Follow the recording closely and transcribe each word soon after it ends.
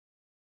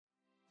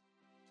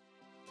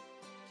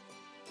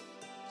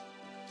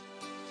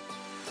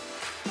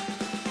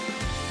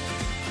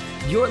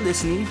You're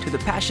listening to the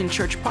Passion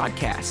Church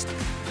podcast.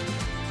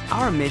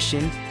 Our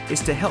mission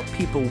is to help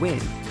people win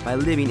by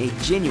living a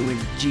genuine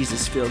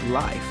Jesus-filled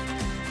life.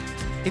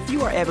 If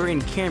you are ever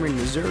in Cameron,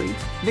 Missouri,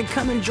 then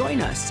come and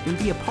join us and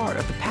be a part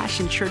of the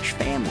Passion Church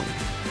family.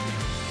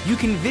 You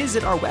can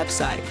visit our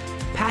website,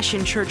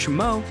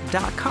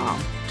 passionchurchmo.com,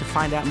 to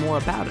find out more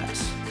about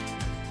us.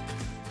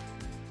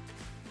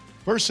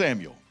 1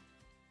 Samuel,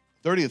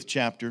 30th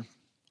chapter.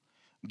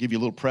 I'll give you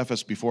a little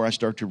preface before I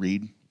start to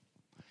read.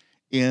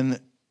 In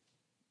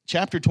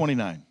chapter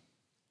 29,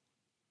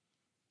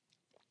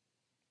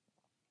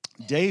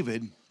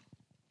 David,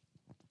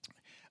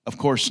 of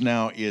course,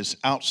 now is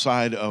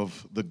outside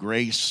of the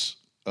grace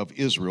of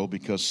Israel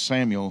because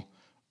Saul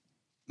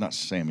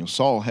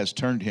has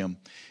turned him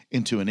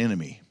into an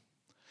enemy.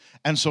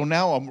 And so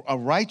now a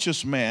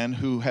righteous man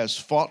who has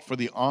fought for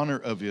the honor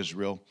of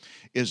Israel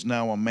is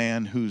now a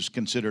man who's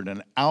considered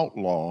an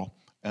outlaw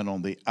and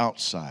on the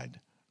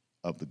outside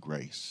of the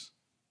grace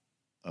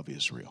of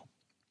Israel.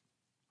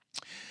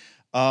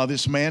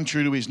 This man,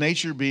 true to his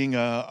nature, being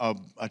a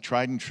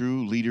tried and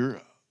true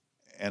leader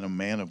and a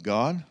man of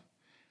God,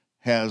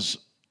 has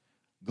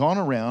gone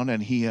around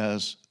and he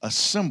has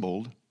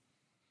assembled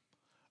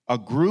a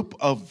group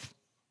of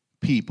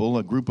people,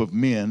 a group of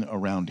men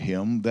around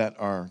him that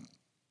are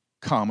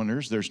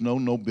commoners. There's no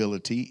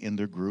nobility in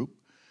their group,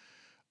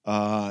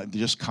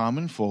 just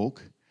common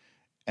folk.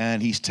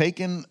 And he's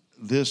taken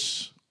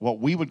this, what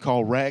we would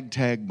call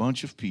ragtag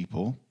bunch of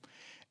people,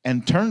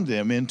 and turned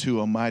them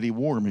into a mighty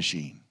war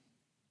machine.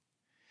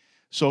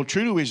 So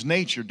true to his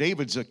nature,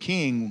 David's a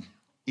king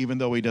even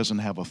though he doesn't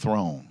have a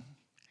throne.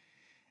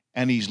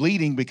 And he's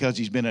leading because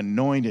he's been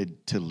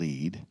anointed to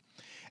lead.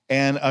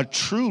 And a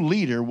true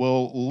leader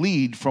will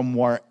lead from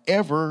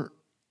wherever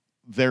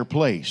they're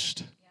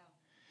placed.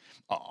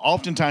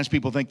 Oftentimes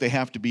people think they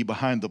have to be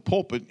behind the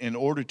pulpit in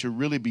order to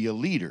really be a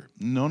leader.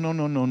 No,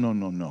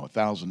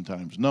 1,000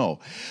 times no.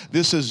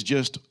 This is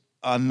just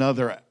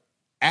another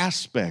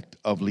aspect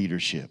of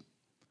leadership.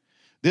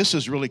 This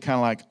is really kind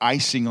of like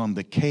icing on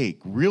the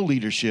cake. Real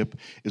leadership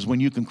is when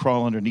you can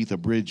crawl underneath a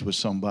bridge with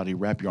somebody,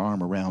 wrap your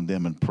arm around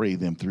them, and pray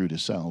them through to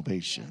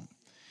salvation.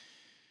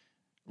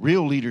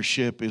 Real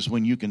leadership is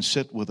when you can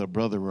sit with a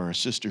brother or a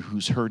sister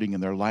who's hurting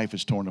and their life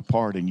is torn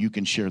apart, and you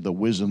can share the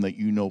wisdom that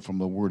you know from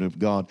the Word of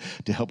God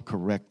to help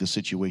correct the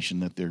situation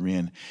that they're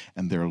in,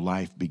 and their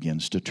life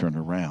begins to turn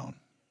around.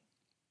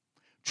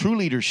 True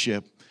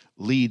leadership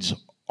leads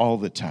all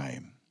the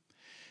time.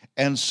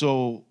 And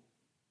so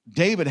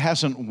David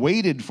hasn't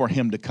waited for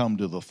him to come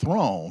to the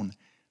throne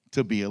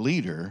to be a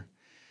leader.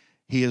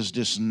 He is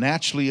just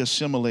naturally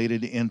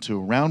assimilated into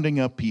rounding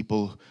up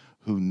people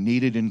who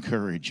needed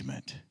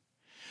encouragement.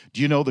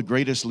 Do you know the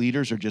greatest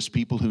leaders are just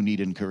people who need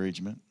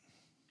encouragement?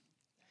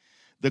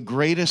 The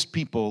greatest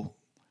people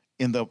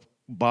in the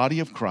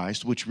body of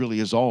Christ, which really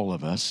is all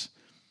of us,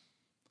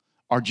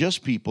 are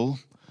just people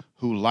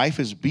who life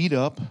is beat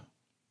up,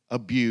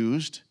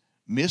 abused,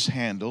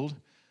 mishandled,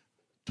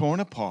 torn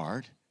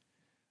apart,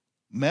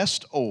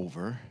 messed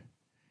over,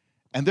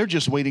 and they're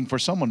just waiting for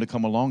someone to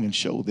come along and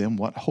show them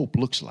what hope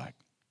looks like.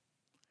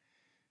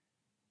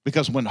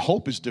 Because when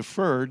hope is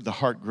deferred, the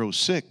heart grows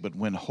sick, but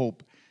when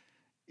hope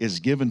is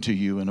given to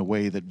you in a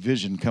way that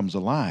vision comes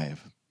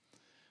alive,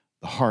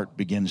 the heart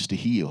begins to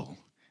heal,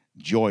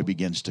 joy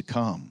begins to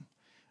come,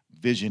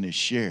 vision is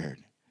shared,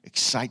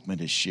 excitement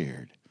is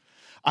shared.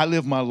 I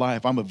live my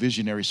life, I'm a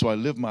visionary, so I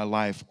live my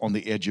life on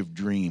the edge of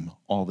dream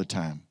all the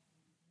time.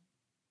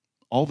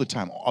 All the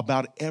time,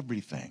 about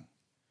everything.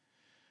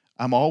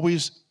 I'm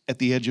always at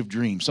the edge of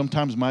dreams.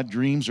 Sometimes my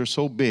dreams are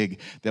so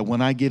big that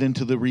when I get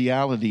into the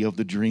reality of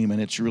the dream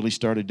and it's really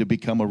started to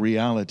become a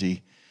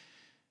reality,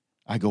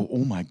 I go,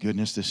 oh my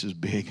goodness, this is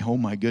big. Oh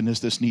my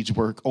goodness, this needs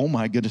work. Oh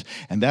my goodness.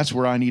 And that's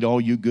where I need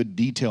all you good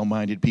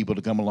detail-minded people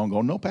to come along and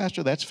go, no,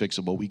 Pastor, that's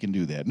fixable. We can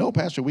do that. No,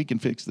 Pastor, we can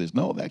fix this.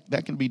 No,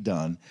 that can be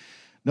done.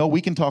 No,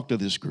 we can talk to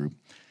this group.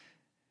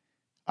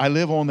 I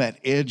live on that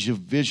edge of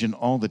vision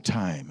all the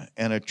time.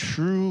 And a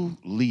true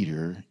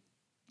leader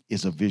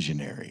is a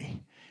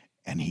visionary.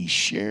 And he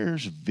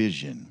shares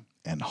vision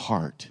and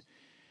heart.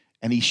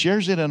 And he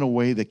shares it in a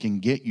way that can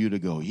get you to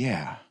go,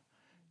 yeah,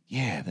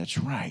 that's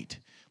right.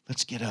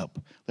 Let's get up.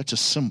 Let's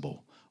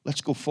assemble. Let's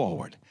go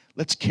forward.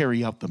 Let's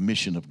carry out the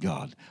mission of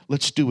God.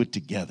 Let's do it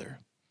together.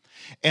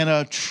 And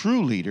a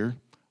true leader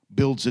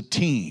builds a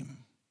team.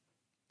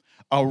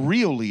 A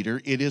real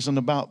leader, it isn't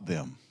about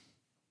them.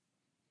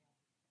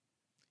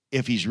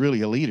 If he's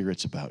really a leader,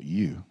 it's about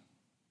you.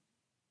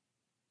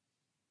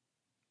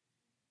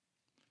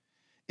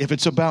 If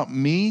it's about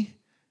me,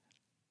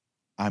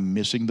 I'm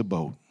missing the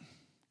boat.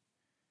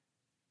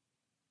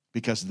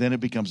 Because then it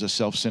becomes a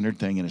self-centered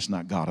thing and it's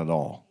not God at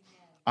all.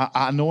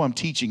 I know I'm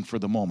teaching for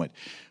the moment.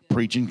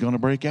 Preaching's going to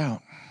break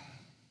out.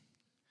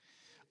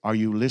 Are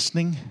you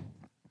listening?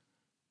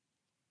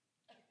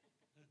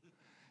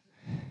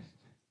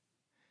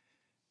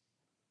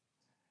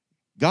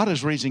 God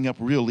is raising up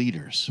real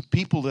leaders,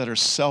 people that are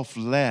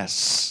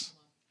selfless.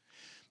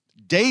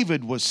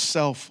 David was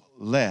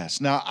selfless.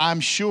 Now,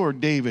 I'm sure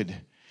David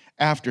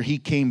after he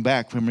came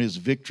back from his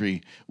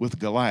victory with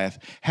Goliath,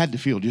 had to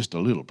feel just a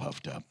little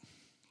puffed up.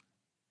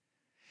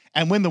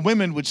 And when the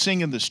women would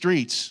sing in the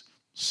streets,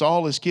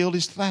 Saul has killed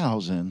his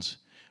thousands,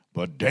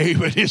 but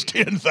David his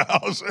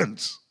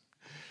 10,000s.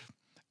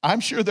 I'm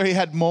sure they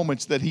had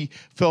moments that he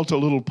felt a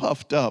little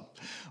puffed up,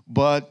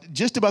 but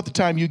just about the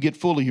time you get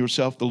full of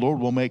yourself, the Lord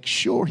will make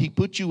sure he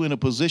puts you in a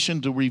position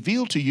to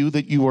reveal to you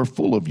that you are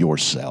full of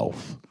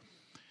yourself.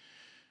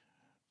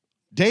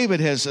 David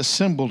has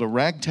assembled a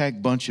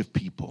ragtag bunch of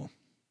people.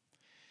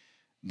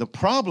 The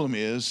problem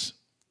is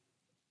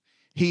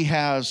he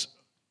has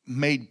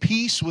made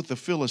peace with the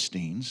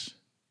Philistines,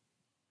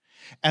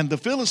 and the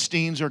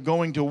Philistines are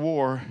going to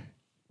war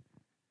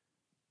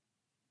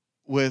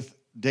with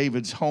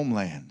David's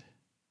homeland,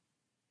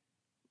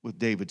 with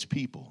David's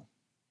people.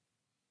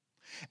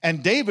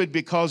 And David,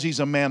 because he's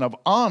a man of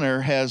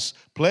honor, has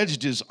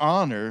pledged his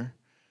honor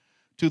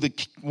to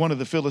one of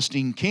the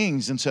Philistine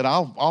kings and said,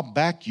 I'll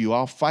back you,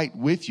 I'll fight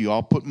with you,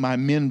 I'll put my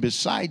men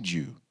beside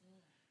you.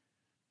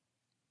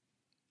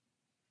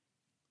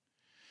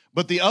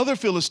 But the other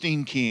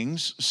Philistine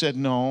kings said,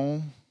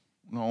 no,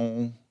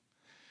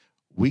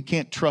 we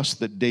can't trust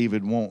that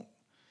David won't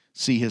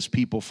see his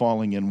people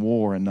falling in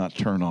war and not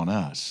turn on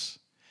us.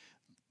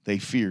 They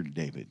feared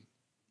David.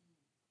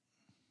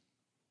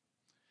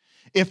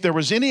 If there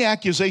was any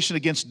accusation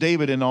against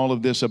David in all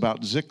of this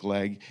about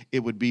Ziklag,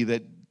 it would be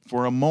that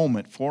for a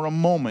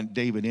moment,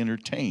 David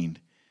entertained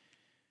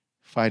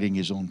fighting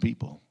his own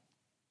people.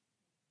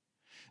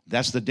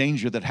 That's the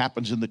danger that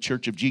happens in the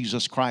Church of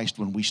Jesus Christ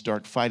when we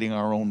start fighting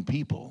our own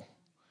people.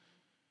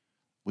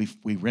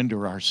 We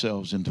render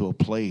ourselves into a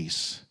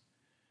place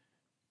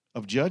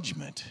of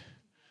judgment.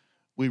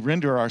 We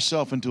render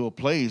ourselves into a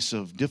place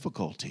of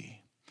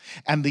difficulty.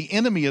 And the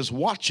enemy is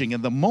watching,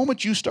 and the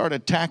moment you start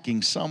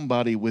attacking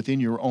somebody within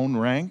your own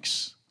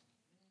ranks,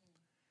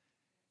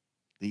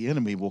 the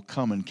enemy will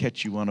come and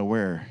catch you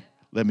unaware.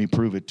 Let me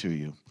prove it to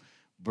you.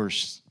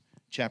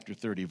 Chapter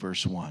 30,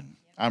 verse 1.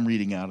 I'm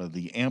reading out of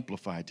the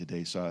Amplified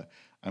today, so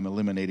I'm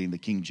eliminating the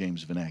King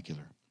James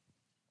vernacular.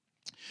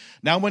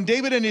 Now, when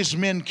David and his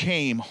men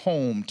came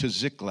home to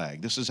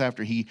Ziklag, this is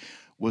after he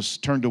was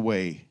turned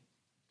away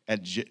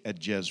at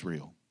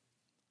Jezreel.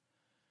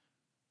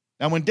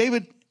 Now, when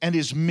David and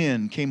his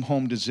men came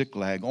home to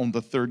Ziklag on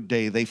the third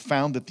day, they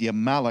found that the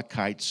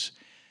Amalekites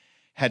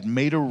had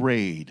made a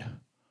raid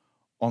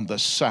on the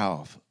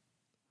south,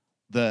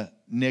 the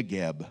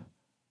Negeb,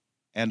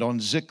 and on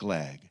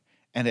Ziklag,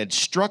 and had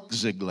struck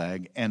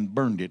Ziklag and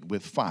burned it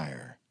with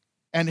fire,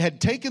 and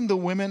had taken the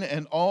women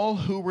and all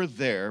who were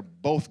there,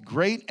 both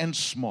great and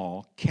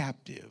small,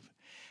 captive.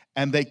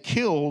 And they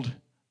killed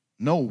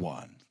no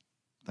one.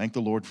 Thank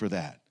the Lord for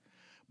that.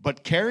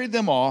 But carried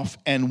them off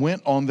and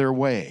went on their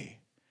way.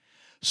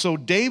 So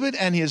David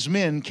and his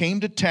men came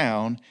to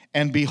town,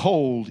 and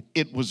behold,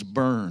 it was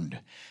burned,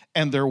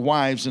 and their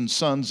wives and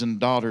sons and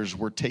daughters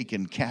were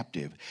taken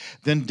captive.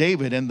 Then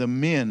David and the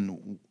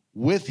men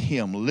with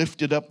him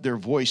lifted up their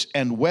voice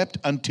and wept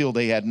until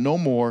they had no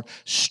more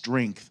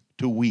strength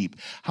to weep.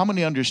 How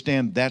many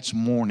understand that's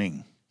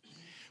mourning?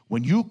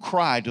 When you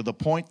cry to the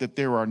point that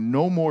there are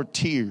no more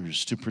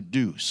tears to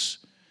produce,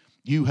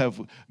 you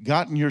have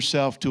gotten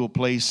yourself to a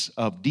place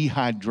of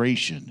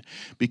dehydration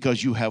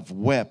because you have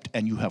wept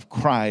and you have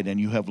cried and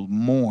you have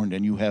mourned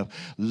and you have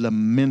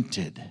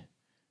lamented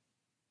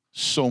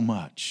so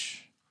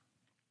much.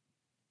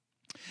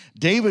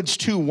 David's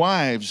two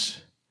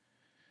wives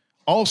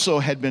also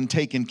had been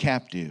taken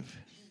captive.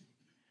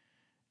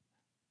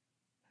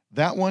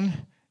 That one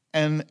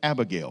and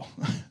Abigail.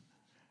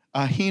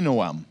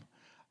 Ahinoam.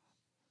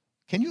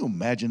 Can you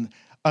imagine?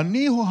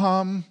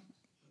 Ahinoam.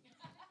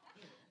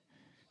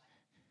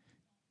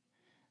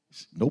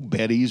 No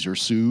Bettys or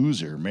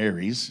Sues or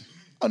Marys.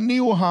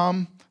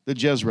 Ahinoam, the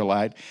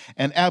Jezreelite,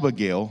 and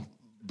Abigail,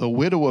 the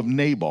widow of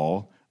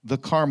Nabal, the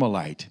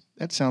Carmelite.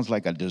 That sounds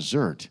like a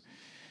dessert.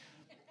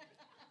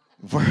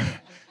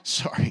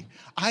 Sorry.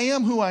 I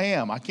am who I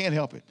am. I can't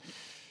help it.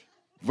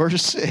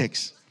 Verse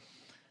 6.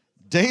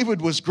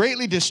 David was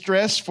greatly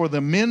distressed, for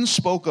the men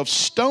spoke of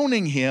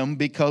stoning him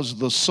because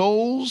the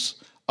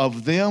souls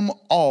of them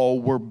all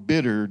were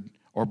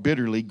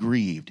bitterly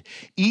grieved,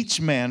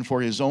 each man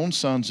for his own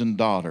sons and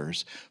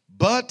daughters.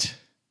 But,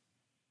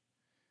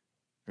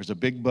 there's a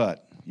big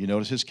but. You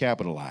notice it's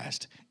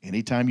capitalized.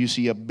 Anytime you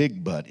see a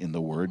big but in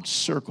the word,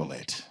 circle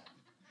it.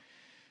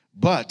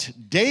 But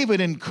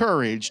David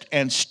encouraged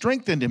and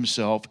strengthened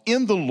himself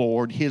in the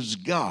Lord his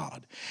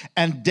God.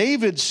 And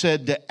David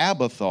said to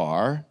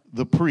Abiathar,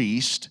 the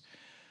priest,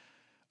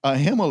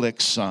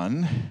 Ahimelech's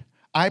son,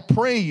 I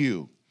pray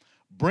you,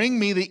 bring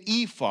me the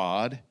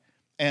ephod.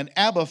 And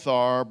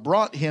Abiathar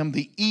brought him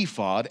the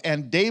ephod.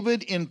 And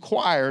David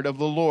inquired of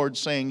the Lord,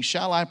 saying,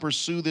 shall I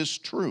pursue this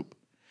troop?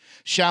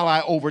 Shall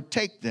I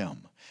overtake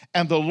them?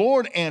 And the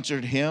Lord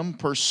answered him,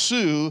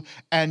 pursue,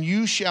 and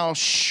you shall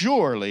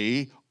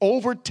surely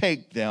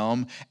overtake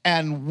them,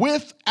 and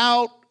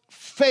without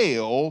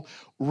fail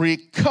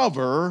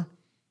recover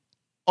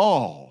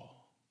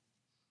all.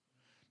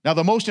 Now,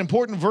 the most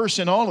important verse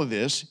in all of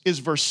this is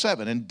verse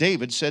 7. And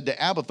David said to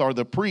Abiathar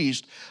the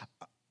priest,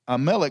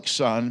 Ahimelech's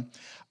son,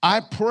 I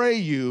pray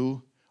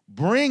you,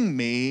 bring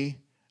me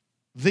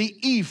the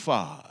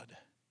ephod.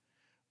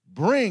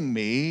 Bring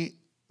me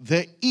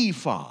the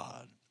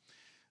ephod.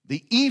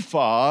 The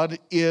ephod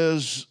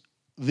is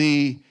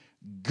the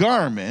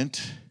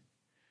garment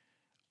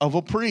of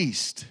a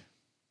priest.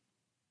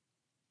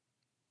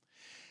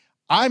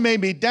 I may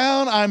be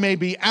down, I may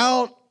be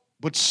out,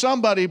 but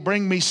somebody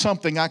bring me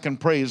something I can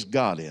praise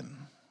God in.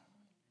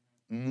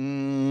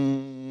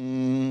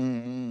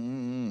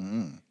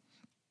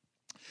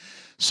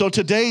 So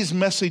today's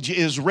message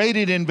is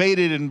raided,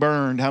 invaded, and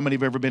burned. How many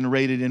have ever been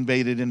raided,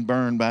 invaded, and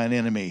burned by an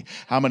enemy?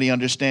 How many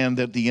understand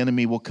that the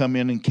enemy will come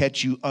in and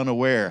catch you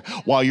unaware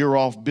while you're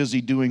off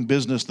busy doing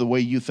business the way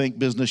you think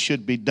business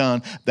should be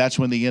done? That's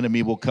when the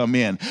enemy will come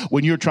in.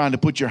 When you're trying to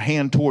put your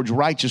hand towards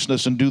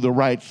righteousness and do the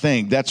right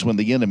thing, that's when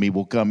the enemy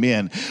will come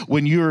in.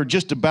 When you're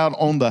just about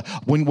on the,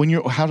 when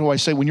you're, how do I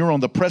say, when you're on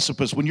the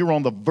precipice, when you're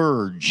on the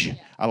verge.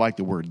 I like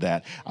the word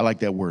that. I like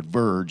that word,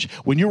 verge.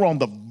 When you're on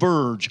the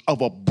verge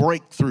of a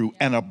breakthrough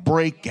and a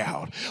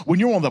breakout, when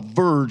you're on the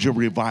verge of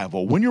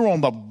revival, when you're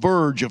on the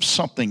verge of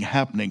something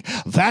happening,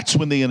 that's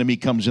when the enemy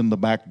comes in the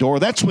back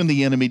door. That's when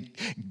the enemy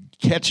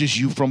catches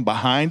you from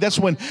behind. That's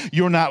when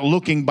you're not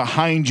looking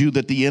behind you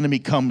that the enemy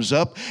comes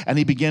up and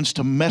he begins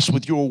to mess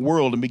with your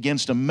world and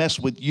begins to mess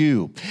with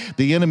you.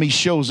 The enemy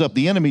shows up.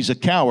 The enemy's a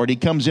coward. He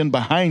comes in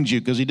behind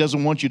you because he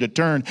doesn't want you to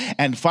turn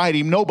and fight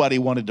him. Nobody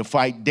wanted to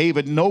fight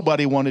David.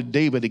 Nobody wanted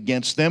David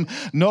against them.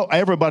 No,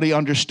 everybody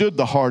understood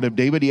the heart of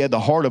David. He had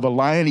the heart of a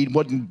lion. He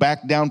wouldn't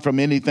back down from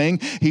anything.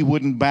 He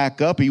wouldn't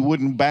back up. He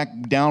wouldn't back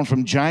down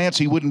from giants.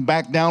 He wouldn't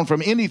back down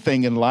from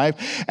anything in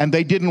life. And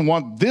they didn't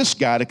want this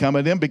guy to come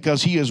at them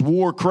because he is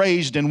war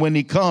crazed, and when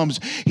he comes,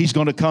 he's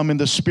going to come in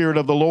the spirit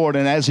of the Lord,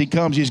 and as he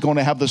comes, he's going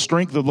to have the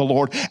strength of the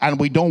Lord, and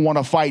we don't want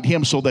to fight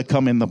him, so they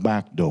come in the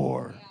back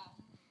door.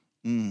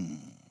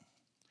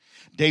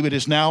 David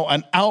is now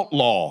an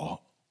outlaw.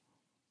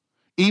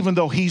 Even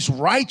though he's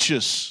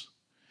righteous,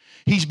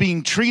 he's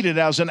being treated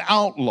as an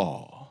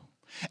outlaw.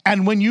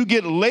 And when you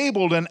get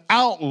labeled an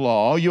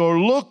outlaw, you're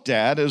looked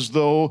at as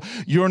though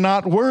you're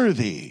not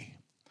worthy.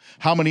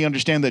 How many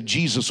understand that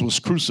Jesus was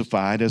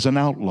crucified as an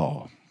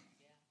outlaw?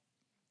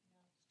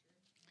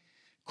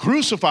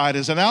 Crucified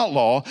as an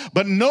outlaw,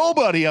 but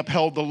nobody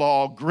upheld the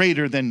law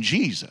greater than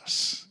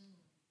Jesus.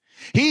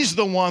 He's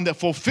the one that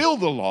fulfilled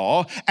the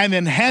law and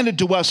then handed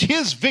to us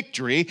his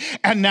victory,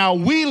 and now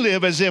we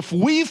live as if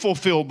we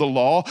fulfilled the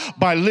law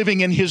by living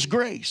in his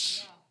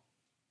grace.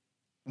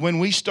 When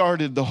we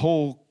started the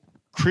whole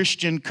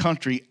Christian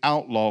country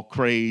outlaw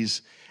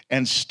craze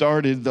and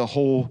started the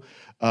whole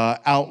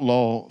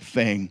outlaw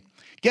thing,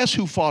 guess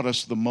who fought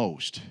us the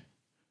most?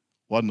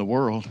 Wasn't the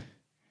world.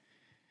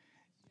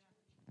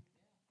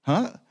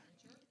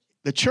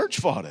 The church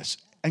fought us,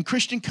 and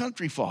Christian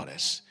country fought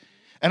us.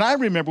 And I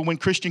remember when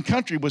Christian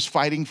country was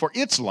fighting for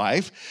its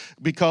life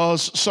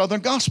because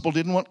Southern Gospel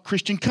didn't want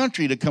Christian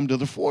country to come to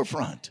the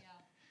forefront.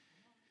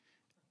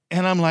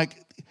 And I'm like,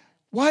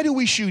 why do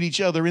we shoot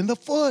each other in the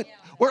foot?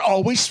 We're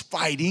always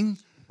fighting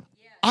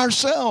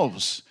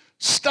ourselves.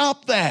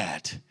 Stop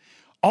that.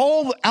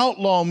 All the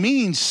outlaw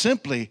means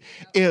simply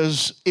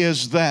is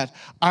that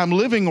I'm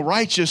living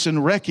righteous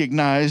and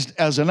recognized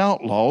as an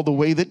outlaw the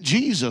way that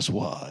Jesus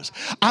was.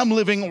 I'm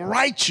living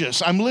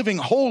righteous. I'm living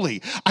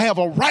holy. I have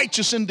a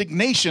righteous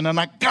indignation and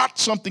I got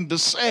something to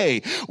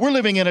say. We're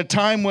living in a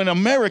time when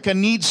America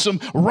needs some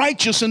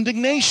righteous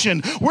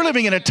indignation. We're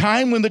living in a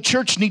time when the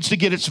church needs to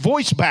get its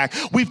voice back.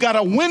 We've got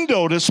a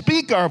window to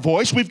speak our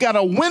voice. We've got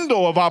a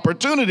window of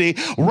opportunity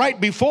right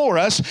before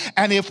us.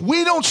 And if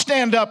we don't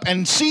stand up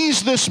and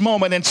seize this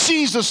moment and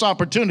seize this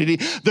opportunity,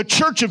 the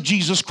Church of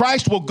Jesus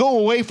Christ will go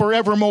away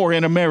forevermore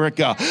in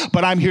America.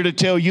 But I'm here to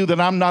tell you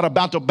that I'm not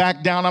about to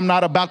back down. I'm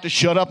not about to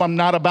shut up. I'm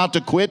not about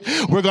to quit.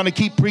 We're going to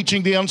keep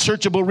preaching the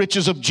unsearchable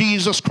riches of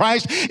Jesus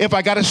Christ. If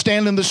I got to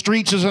stand in the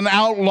streets as an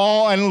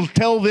outlaw and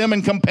tell them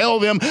and compel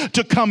them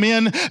to come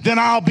in, then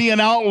I'll be an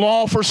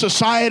outlaw for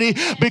society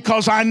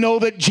because I know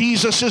that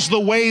Jesus is the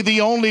way, the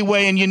only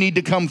way, and you need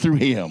to come through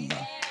him.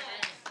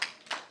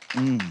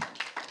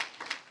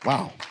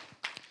 Wow.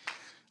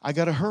 I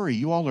got to hurry.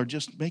 You all are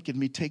just making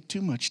me take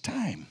too much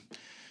time.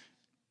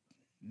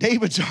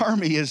 David's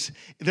army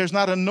there's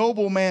not a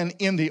nobleman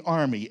in the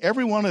army.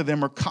 Every one of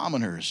them are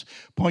commoners.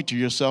 Point to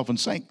yourself and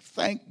say,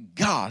 thank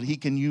God he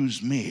can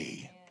use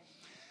me.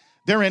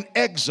 They're in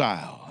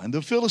exile, and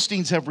the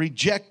Philistines have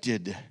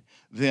rejected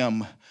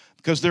them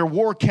because their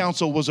war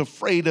council was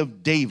afraid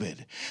of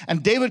David.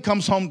 And David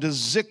comes home to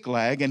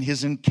Ziklag, and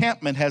his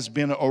encampment has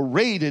been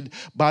raided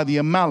by the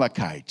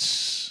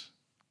Amalekites.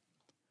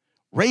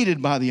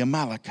 Raided by the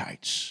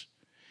Amalekites.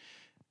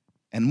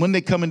 And when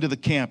they come into the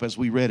camp, as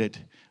we read it,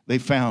 they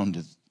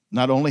found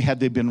not only had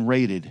they been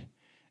raided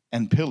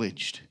and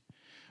pillaged,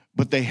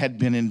 but they had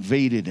been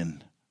invaded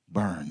and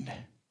burned.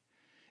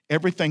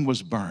 Everything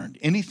was burned.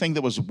 Anything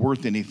that was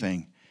worth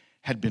anything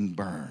had been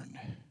burned.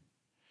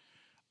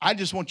 I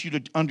just want you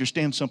to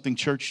understand something,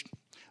 church.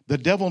 The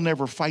devil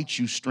never fights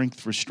you strength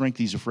for strength.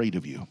 He's afraid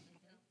of you.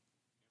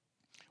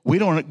 We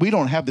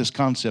don't have this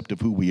concept of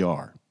who we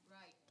are.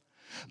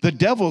 The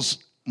devil's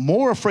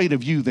more afraid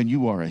of you than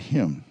you are of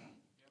him.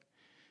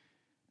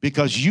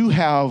 Because you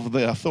have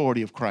the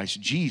authority of Christ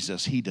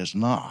Jesus. He does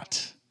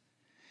not.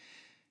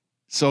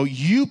 So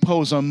you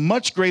pose a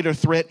much greater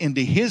threat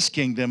into his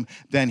kingdom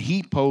than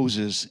he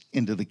poses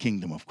into the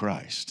kingdom of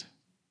Christ.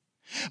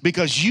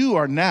 Because you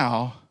are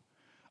now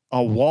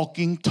a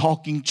walking,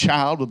 talking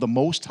child of the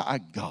Most High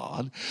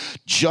God.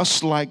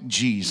 Just like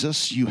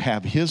Jesus, you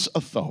have his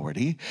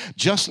authority.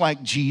 Just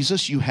like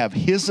Jesus, you have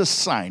his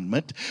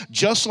assignment.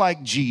 Just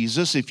like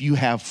Jesus, if you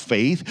have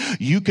faith,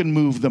 you can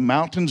move the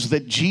mountains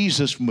that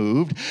Jesus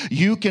moved.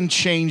 You can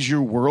change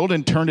your world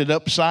and turn it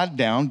upside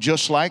down,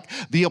 just like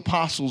the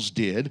apostles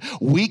did.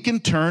 We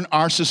can turn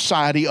our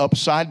society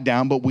upside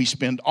down, but we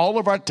spend all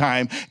of our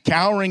time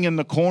cowering in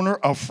the corner,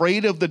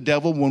 afraid of the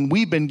devil, when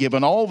we've been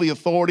given all the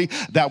authority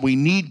that we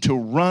need to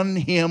run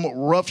him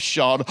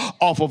roughshod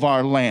off of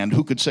our land.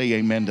 Who could say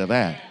amen to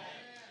that?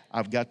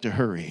 I've got to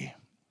hurry.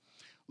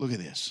 Look at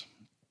this.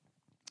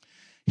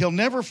 He'll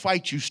never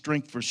fight you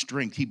strength for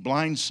strength. He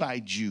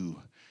blindsides you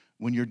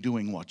when you're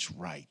doing what's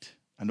right.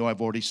 I know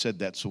I've already said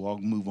that, so I'll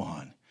move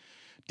on.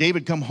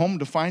 David come home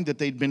to find that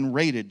they'd been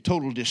raided,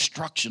 total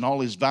destruction,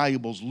 all his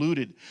valuables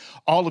looted,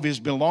 all of his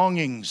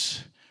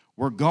belongings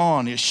were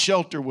gone, his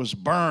shelter was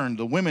burned,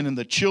 the women and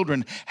the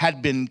children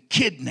had been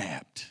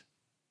kidnapped.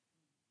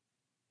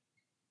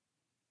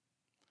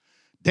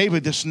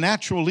 David, this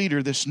natural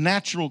leader, this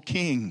natural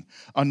king,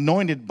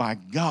 anointed by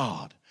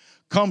God,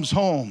 comes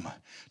home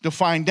to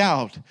find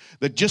out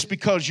that just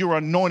because you're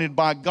anointed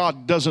by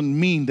God doesn't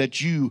mean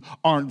that you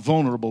aren't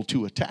vulnerable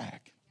to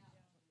attack.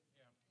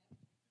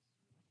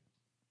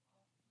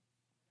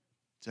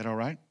 Is that all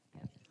right?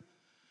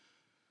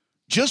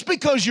 Just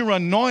because you're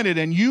anointed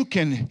and you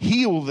can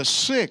heal the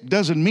sick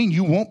doesn't mean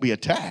you won't be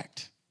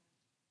attacked.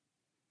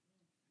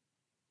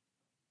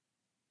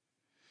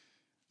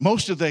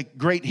 Most of the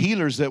great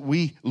healers that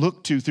we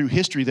look to through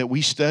history, that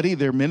we study,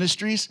 their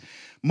ministries,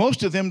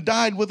 most of them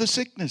died with a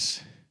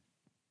sickness.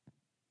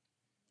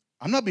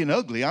 I'm not being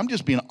ugly, I'm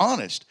just being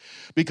honest.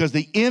 Because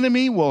the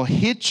enemy will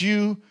hit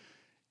you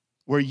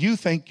where you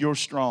think you're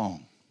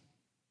strong.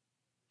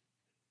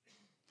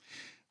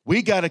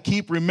 We got to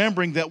keep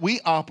remembering that we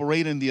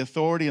operate in the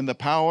authority and the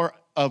power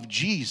of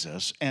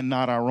Jesus and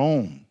not our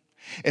own.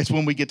 It's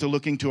when we get to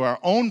looking to our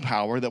own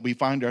power that we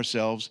find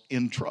ourselves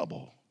in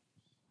trouble.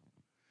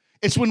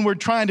 It's when we're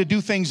trying to do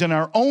things in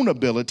our own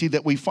ability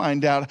that we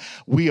find out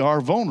we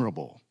are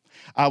vulnerable.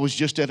 I was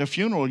just at a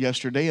funeral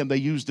yesterday and they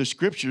used the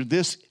scripture,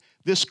 this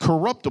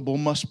corruptible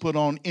must put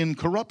on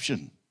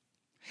incorruption.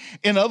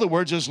 In other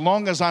words, as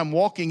long as I'm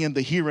walking in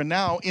the here and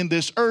now in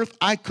this earth,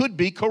 I could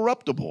be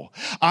corruptible.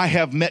 I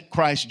have met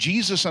Christ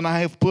Jesus and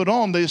I have put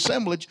on the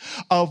assemblage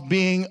of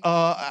being,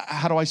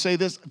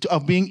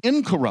 of being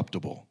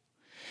incorruptible.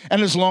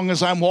 And as long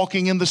as I'm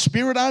walking in the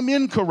Spirit, I'm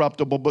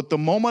incorruptible. But the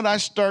moment I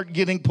start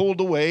getting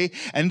pulled away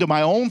into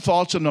my own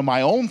thoughts, into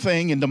my own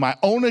thing, into my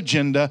own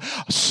agenda,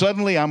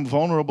 suddenly I'm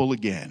vulnerable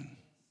again.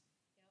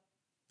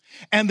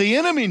 And the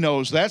enemy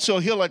knows that, so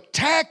he'll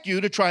attack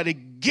you to try to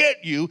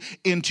get you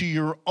into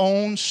your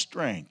own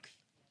strength.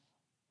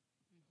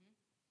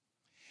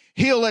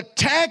 He'll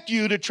attack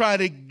you to try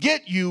to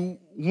get you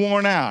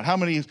worn out. How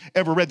many have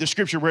ever read the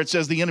scripture where it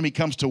says the enemy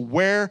comes to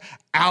wear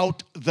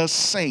out the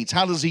saints?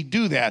 How does he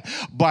do that?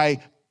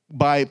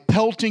 By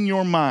pelting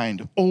your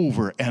mind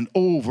over and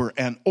over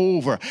and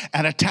over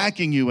and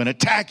attacking you and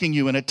attacking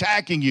you and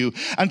attacking you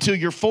until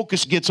your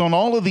focus gets on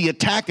all of the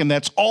attack and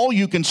that's all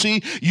you can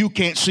see. You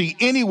can't see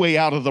any way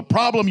out of the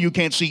problem. You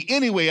can't see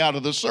any way out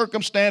of the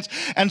circumstance.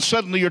 And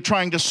suddenly you're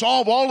trying to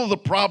solve all of the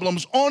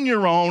problems on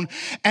your own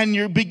and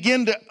you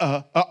begin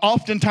to,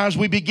 oftentimes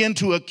we begin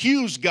to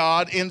accuse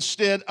God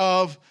instead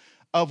of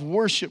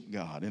worship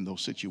God in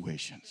those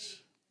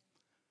situations.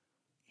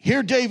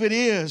 Here David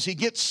is. He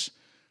gets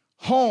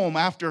home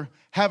after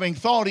having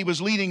thought he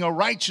was leading a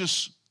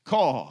righteous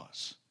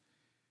cause.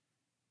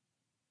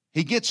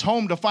 He gets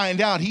home to find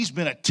out he's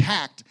been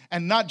attacked,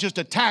 and not just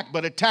attacked,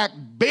 but attacked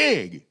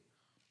big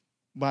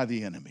by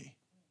the enemy.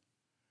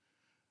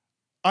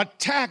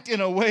 Attacked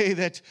in a way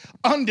that's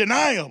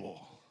undeniable.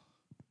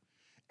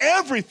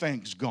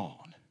 Everything's gone.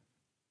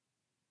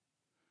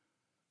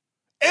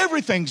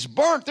 Everything's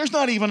burnt. There's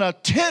not even a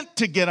tent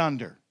to get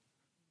under.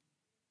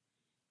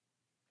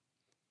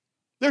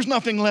 There's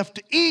nothing left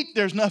to eat.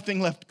 There's nothing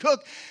left to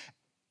cook.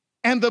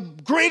 And the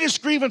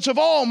greatest grievance of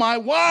all, my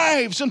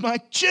wives and my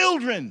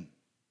children.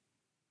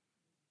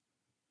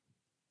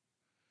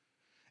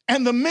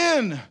 And the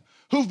men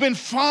who've been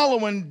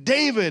following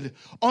David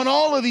on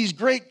all of these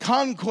great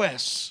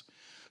conquests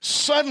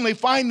suddenly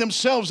find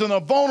themselves in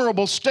a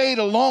vulnerable state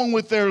along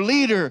with their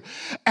leader.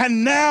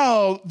 And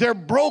now they're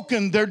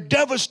broken, they're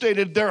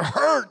devastated, they're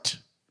hurt.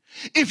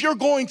 If you're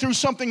going through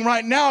something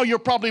right now, you're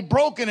probably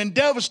broken and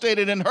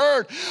devastated and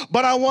hurt,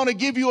 but I want to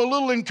give you a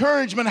little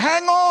encouragement.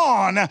 Hang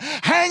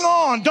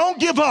on, don't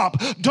give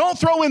up. Don't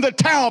throw in the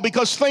towel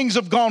because things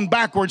have gone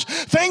backwards.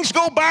 Things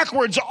go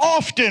backwards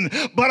often,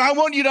 but I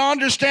want you to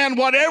understand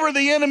whatever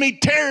the enemy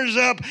tears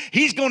up,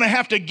 he's going to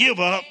have to give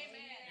up.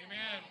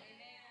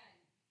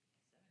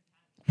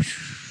 Amen.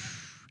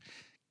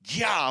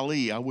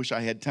 Golly, I wish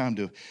I had time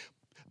to.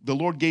 The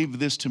Lord gave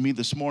this to me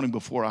this morning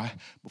before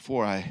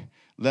I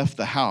left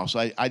the house.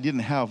 I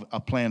didn't have a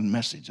planned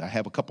message. I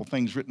have a couple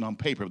things written on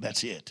paper.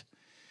 That's it.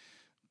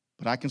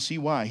 But I can see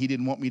why. He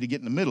didn't want me to get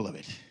in the middle of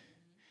it.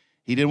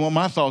 He didn't want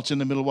my thoughts in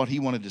the middle of what he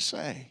wanted to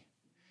say.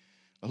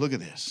 But look at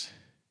this.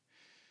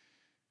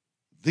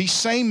 These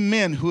same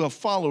men who have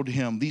followed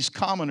him, these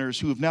commoners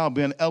who have now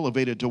been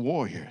elevated to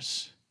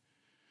warriors,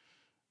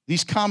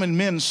 these common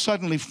men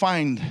suddenly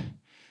find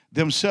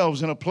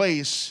themselves in a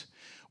place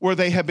where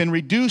they have been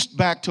reduced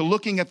back to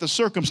looking at the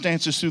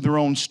circumstances through their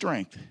own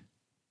strength.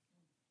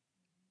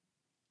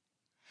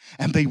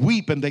 And they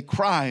weep and they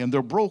cry and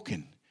they're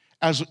broken,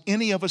 as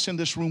any of us in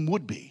this room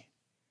would be.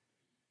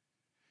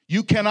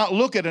 You cannot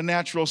look at a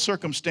natural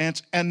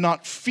circumstance and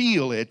not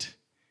feel it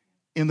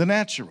in the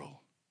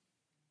natural.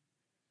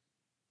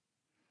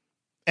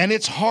 And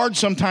it's hard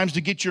sometimes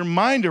to get your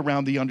mind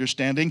around the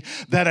understanding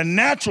that a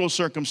natural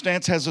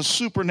circumstance has a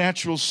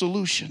supernatural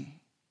solution.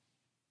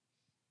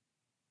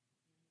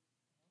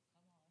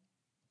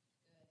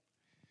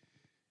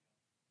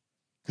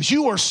 Because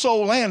you are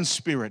soul and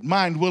spirit,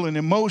 mind, will, and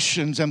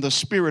emotions, and the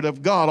Spirit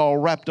of God all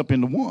wrapped up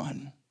into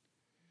one.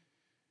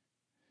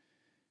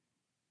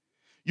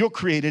 You're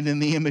created in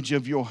the image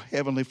of your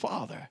Heavenly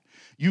Father.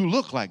 You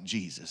look like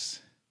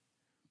Jesus.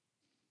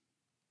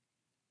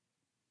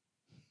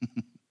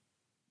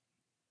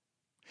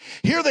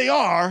 Here they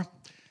are,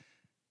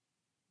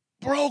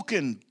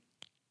 broken,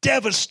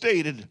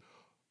 devastated,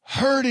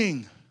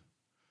 hurting.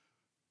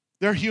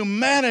 Their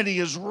humanity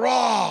is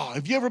raw.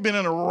 Have you ever been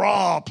in a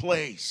raw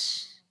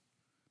place?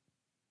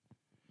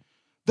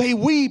 They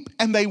weep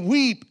and they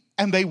weep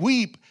and they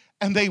weep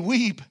and they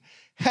weep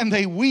and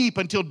they weep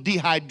until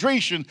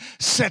dehydration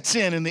sets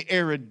in the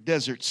arid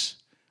deserts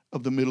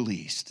of the Middle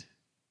East.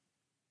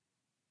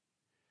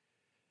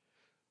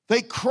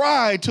 They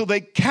cry till they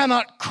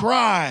cannot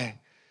cry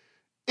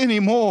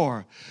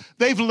anymore.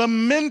 They've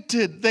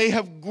lamented, they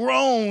have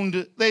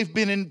groaned, they've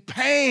been in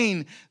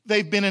pain,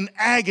 they've been in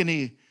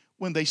agony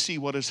when they see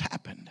what has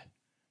happened.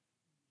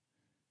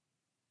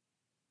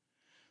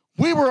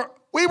 We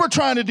were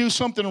trying to do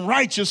something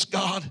righteous,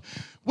 God.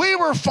 We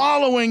were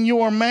following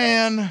your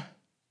man,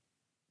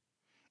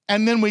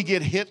 and then we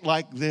get hit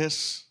like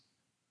this.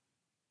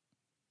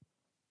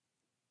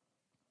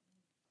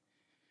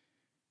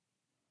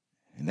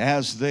 And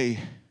as they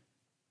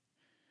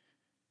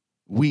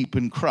weep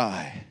and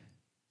cry,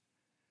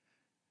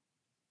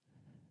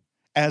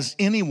 as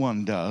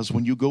anyone does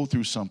when you go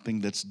through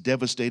something that's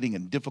devastating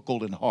and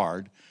difficult and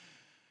hard,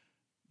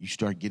 you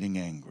start getting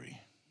angry.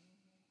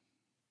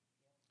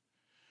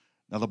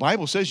 Now, the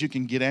Bible says you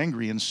can get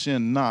angry and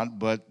sin not,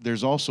 but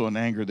there's also an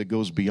anger that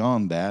goes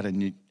beyond that,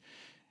 and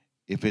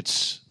if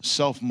it's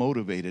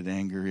self-motivated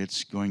anger,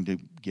 it's going to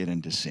get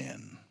into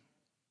sin.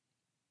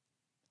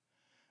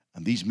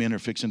 And these men are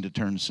fixing to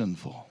turn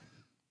sinful.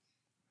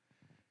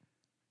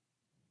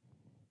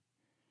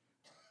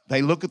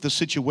 They look at the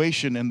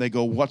situation and they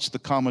go, what's the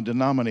common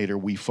denominator?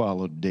 We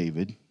followed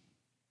David.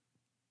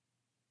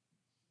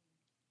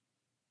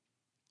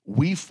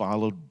 We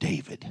followed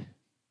David.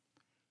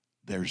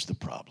 There's the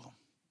problem.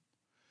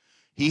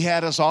 He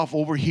had us off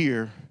over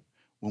here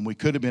when we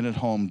could have been at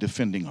home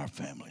defending our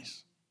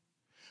families.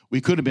 We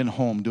could have been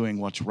home doing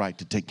what's right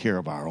to take care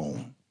of our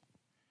own.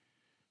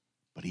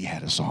 But he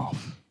had us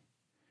off.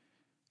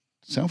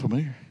 Sound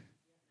familiar?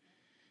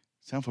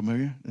 Sound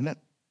familiar? Isn't that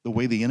the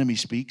way the enemy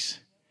speaks?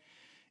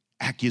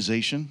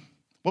 Accusation.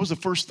 What was the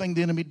first thing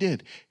the enemy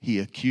did? He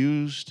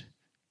accused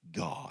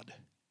God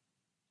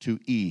to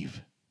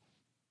Eve.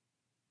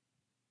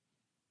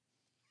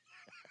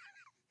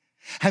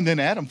 And then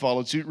Adam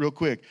followed suit real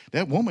quick.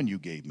 That woman you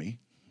gave me.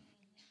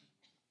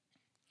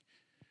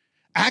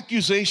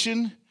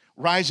 Accusation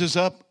rises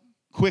up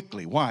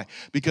quickly. Why?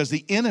 Because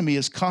the enemy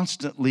is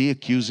constantly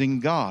accusing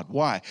God.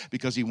 Why?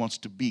 Because he wants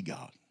to be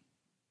God.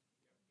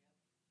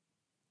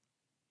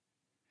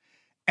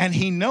 And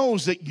he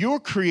knows that you're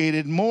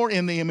created more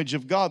in the image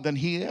of God than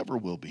he ever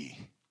will be.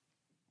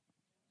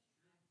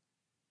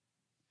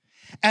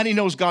 And he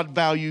knows God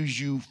values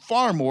you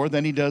far more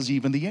than he does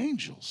even the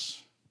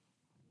angels.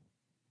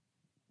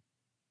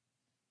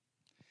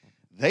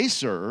 They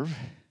serve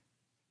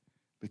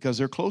because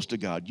they're close to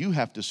God. You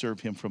have to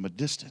serve him from a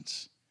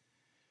distance.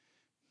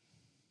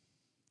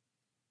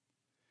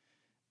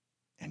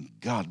 And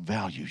God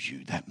values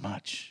you that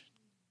much.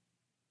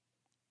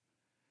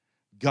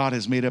 God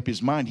has made up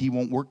his mind. He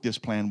won't work this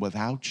plan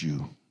without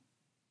you.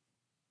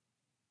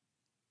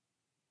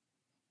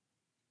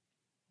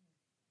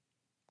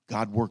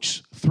 God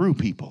works through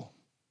people,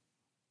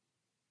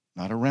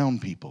 not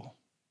around people.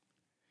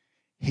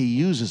 He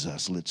uses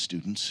us, lit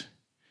students.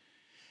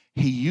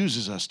 He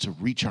uses us to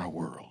reach our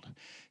world.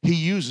 He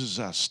uses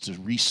us to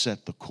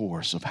reset the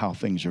course of how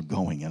things are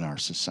going in our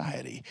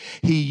society.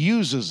 He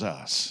uses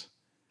us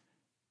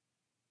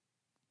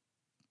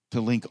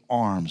to link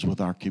arms with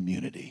our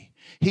community.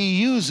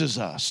 He uses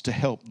us to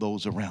help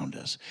those around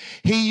us.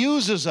 He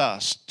uses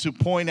us to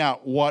point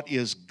out what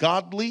is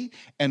godly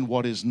and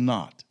what is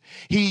not.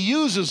 He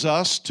uses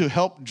us to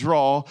help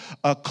draw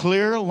a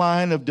clear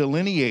line of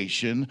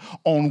delineation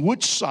on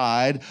which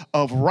side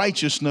of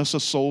righteousness a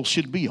soul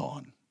should be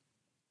on.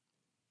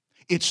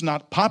 It's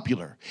not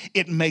popular.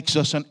 It makes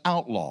us an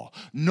outlaw.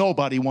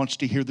 Nobody wants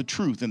to hear the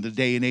truth in the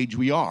day and age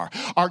we are.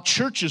 Our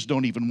churches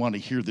don't even want to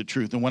hear the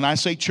truth. And when I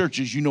say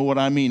churches, you know what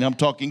I mean. I'm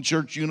talking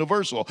church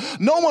universal.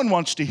 No one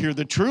wants to hear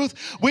the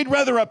truth. We'd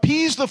rather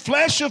appease the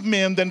flesh of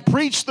men than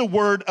preach the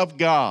word of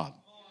God.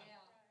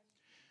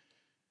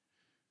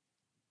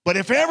 But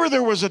if ever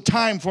there was a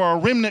time for a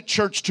remnant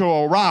church to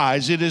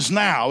arise, it is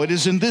now. It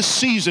is in this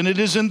season. It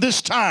is in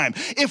this time.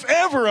 If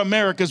ever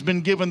America's been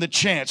given the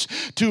chance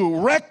to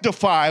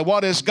rectify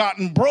what has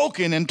gotten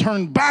broken and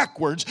turned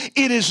backwards,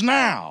 it is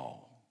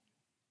now.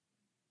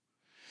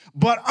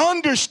 But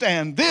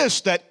understand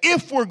this, that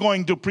if we're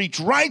going to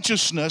preach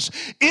righteousness,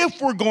 if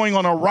we're going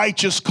on a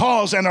righteous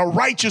cause and a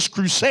righteous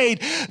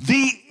crusade,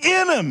 the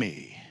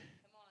enemy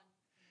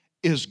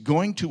is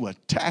going to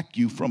attack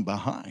you from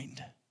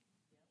behind.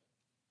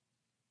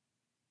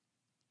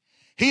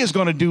 He is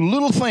going to do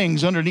little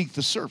things underneath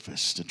the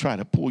surface to try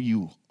to pull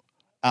you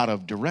out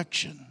of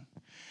direction.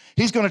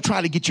 He's going to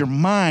try to get your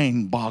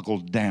mind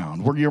boggled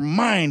down where your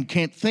mind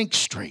can't think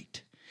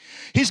straight.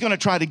 He's going to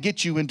try to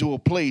get you into a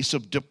place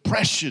of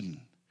depression,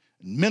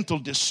 mental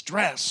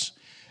distress,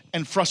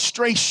 and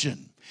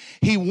frustration.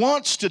 He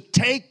wants to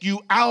take you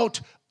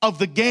out of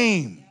the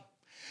game.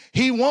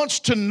 He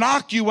wants to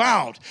knock you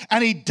out,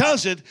 and he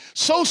does it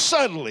so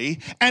subtly,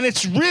 and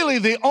it's really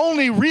the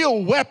only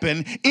real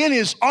weapon in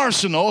his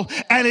arsenal,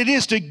 and it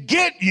is to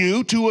get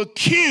you to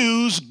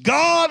accuse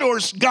God or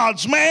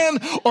God's man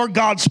or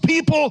God's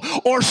people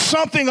or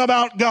something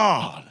about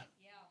God.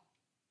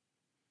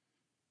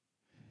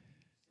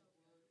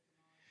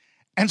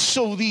 And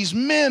so these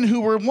men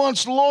who were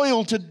once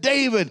loyal to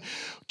David,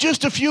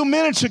 just a few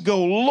minutes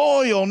ago,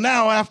 loyal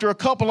now after a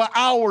couple of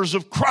hours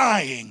of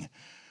crying,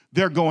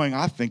 they're going,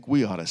 I think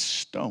we ought to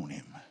stone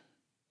him.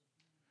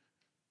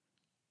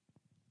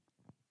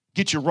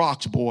 Get your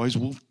rocks, boys.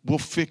 We'll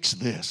fix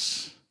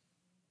this.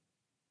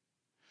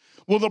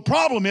 Well, the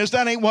problem is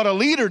that ain't what a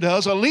leader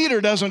does. A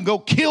leader doesn't go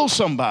kill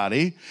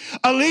somebody.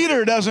 A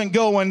leader doesn't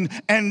go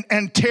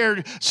and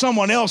tear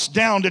someone else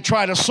down to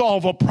try to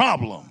solve a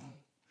problem.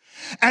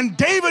 And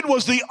David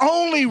was the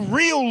only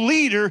real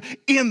leader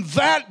in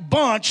that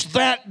bunch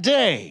that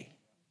day.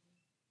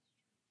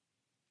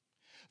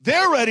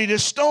 They're ready to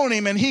stone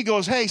him, and he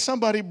goes, hey,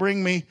 somebody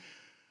bring me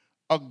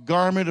a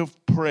garment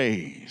of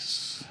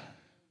praise.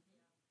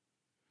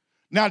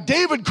 Now,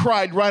 David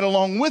cried right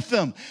along with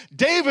them.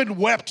 David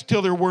wept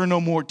till there were no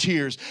more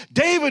tears.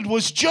 David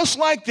was just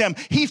like them.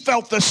 He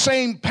felt the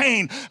same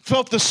pain,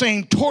 felt the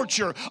same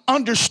torture,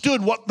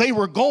 understood what they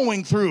were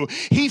going through.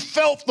 He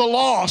felt the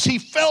loss. He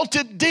felt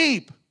it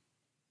deep.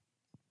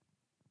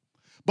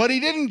 But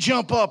he didn't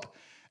jump up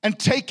and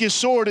take his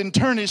sword and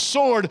turn his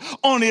sword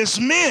on his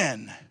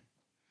men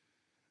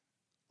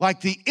like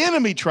the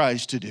enemy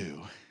tries to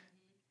do.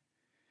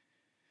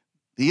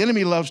 The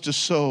enemy loves to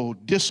sow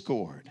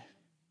discord.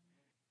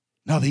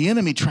 Now, the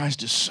enemy tries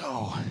to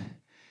sow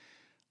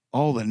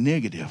all the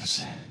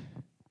negatives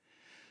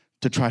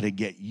to try to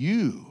get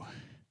you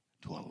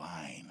to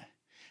align.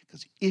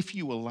 Because if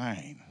you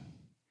align,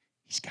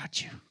 he's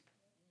got you.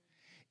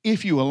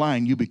 If you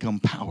align, you become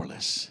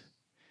powerless.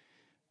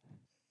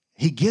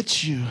 He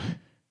gets you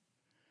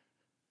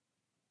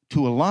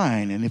to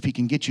align, and if he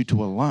can get you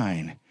to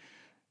align,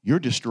 you're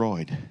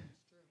destroyed.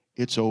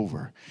 It's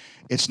over.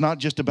 It's not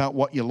just about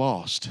what you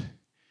lost.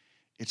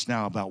 It's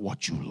now about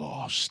what you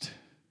lost.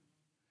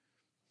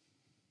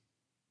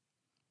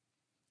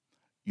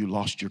 You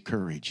lost your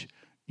courage.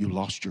 You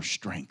lost your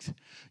strength.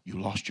 You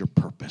lost your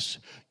purpose.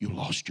 You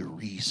lost your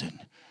reason.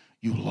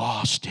 You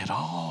lost it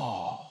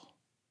all.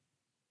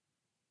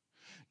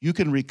 You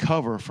can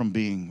recover from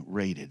being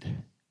raided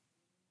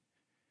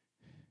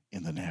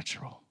in the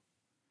natural.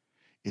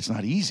 It's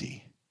not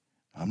easy.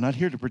 I'm not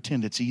here to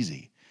pretend it's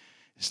easy.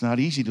 It's not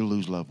easy to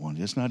lose loved ones.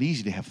 It's not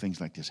easy to have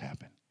things like this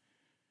happen.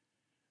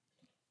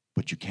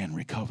 But you can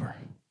recover.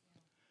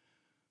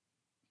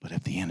 But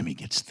if the enemy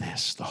gets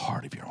this, the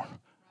heart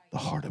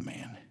of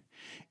man,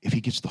 if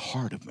he gets the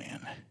heart of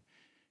man,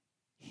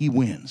 he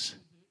wins.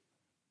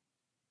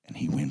 And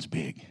he wins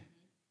big.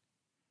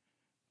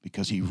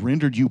 Because he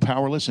rendered you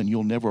powerless, and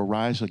you'll never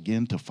arise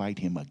again to fight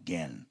him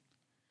again.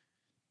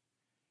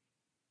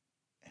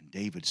 And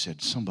David said,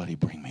 somebody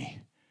bring me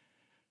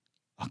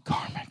a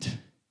garment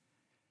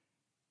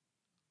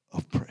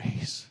of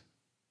praise.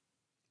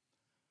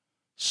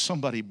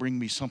 Somebody bring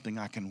me something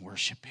I can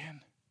worship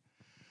in.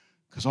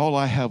 Because all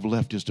I have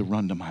left is to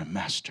run to my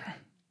master.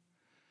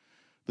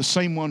 The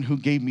same one who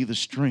gave me the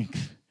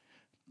strength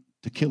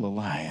to kill a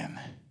lion.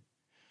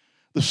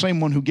 The same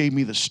one who gave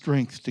me the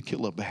strength to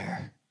kill a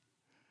bear.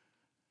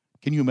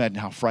 Can you imagine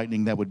how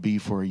frightening that would be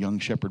for a young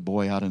shepherd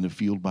boy out in the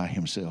field by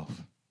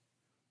himself?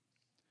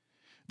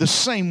 The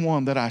same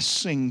one that I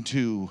sing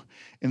to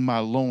in my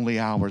lonely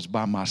hours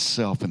by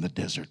myself in the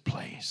desert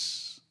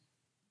place.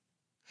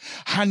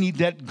 I need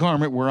that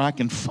garment where I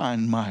can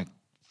find my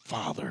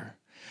Father.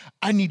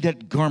 I need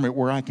that garment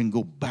where I can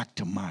go back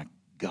to my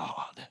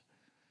God.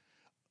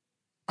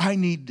 I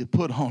need to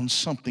put on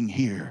something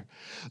here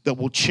that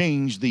will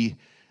change the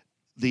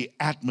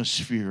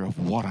atmosphere of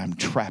what I'm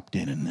trapped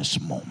in this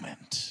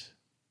moment.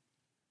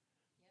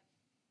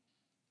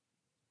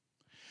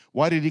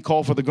 Why did he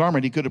call for the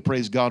garment? He could have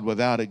praised God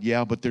without it,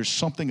 yeah, but there's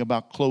something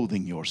about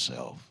clothing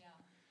yourself.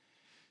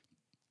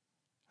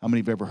 How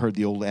many have ever heard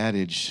the old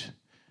adage,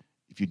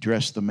 if you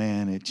dress the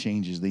man, it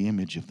changes the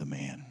image of the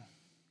man?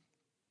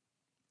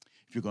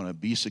 If you're going to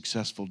be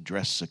successful,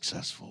 dress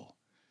successful.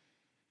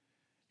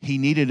 He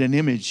needed an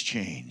image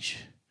change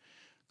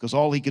because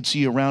all he could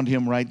see around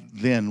him right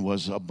then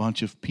was a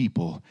bunch of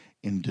people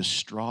in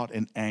distraught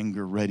and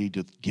anger ready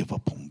to give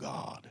up on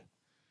God.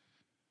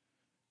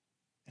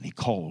 And he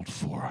called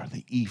for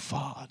the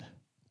ephod.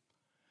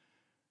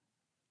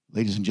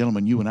 Ladies and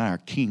gentlemen, you and I are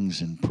kings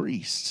and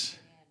priests.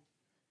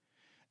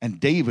 And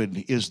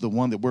David is the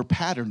one that we're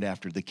patterned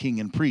after, the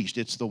king and priest.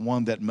 It's the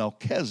one that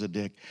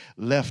Melchizedek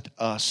left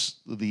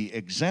us the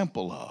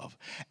example of.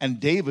 And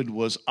David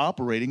was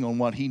operating on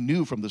what he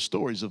knew from the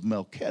stories of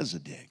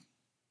Melchizedek.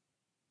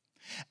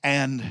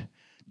 And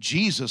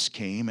Jesus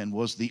came and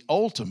was the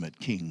ultimate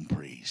king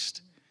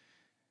priest,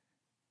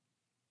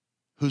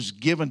 who's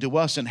given to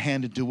us and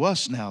handed to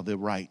us now the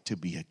right to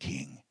be a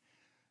king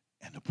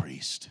and a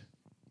priest.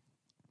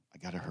 I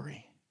got to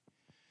hurry.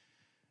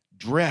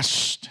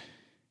 Dressed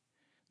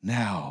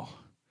now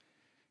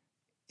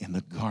in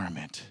the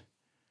garment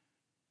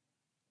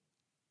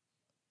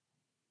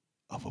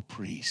of a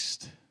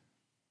priest.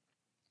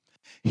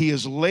 He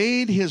has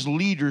laid his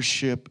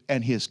leadership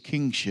and his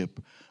kingship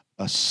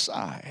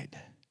aside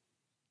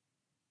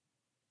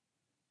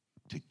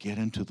to get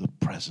into the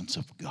presence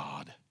of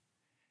God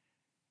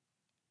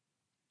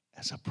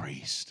as a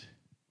priest.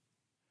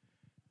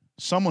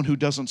 Someone who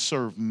doesn't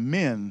serve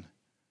men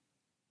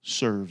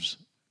serves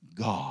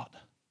God.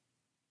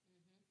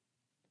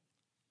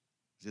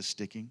 Is this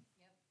sticking?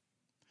 Yep.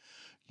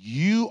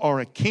 You are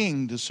a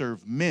king to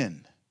serve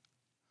men.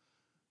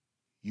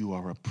 You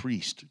are a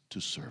priest to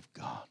serve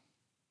God.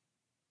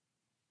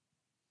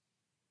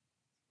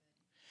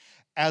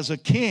 As a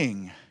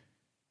king,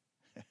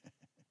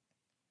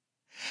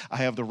 I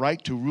have the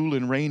right to rule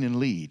and reign and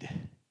lead.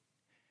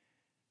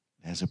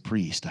 As a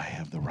priest, I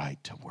have the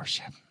right to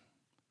worship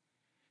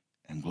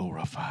and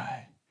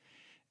glorify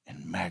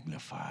and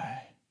magnify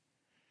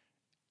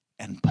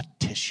and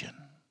petition.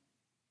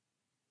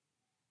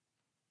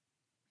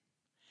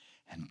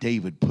 And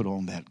David put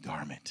on that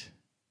garment.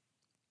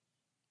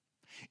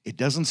 It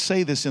doesn't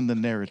say this in the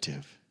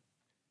narrative,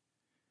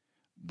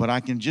 but I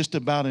can just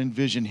about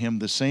envision him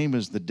the same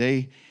as the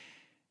day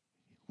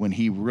when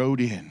he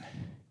rode in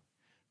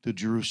to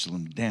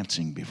Jerusalem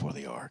dancing before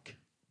the ark.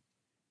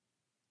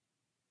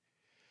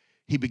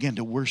 He began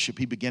to worship,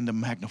 he began to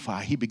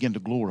magnify, he began to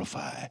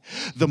glorify.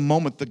 The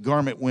moment the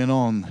garment went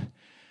on,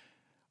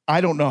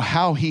 I don't know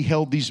how he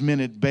held these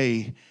men at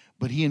bay,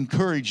 but he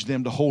encouraged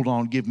them to hold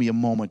on, give me a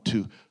moment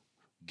to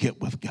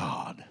get with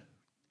God.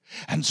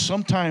 And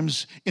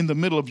sometimes in the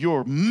middle of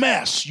your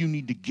mess, you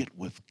need to get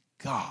with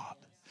God.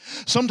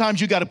 Sometimes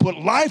you got to put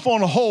life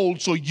on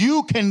hold so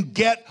you can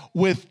get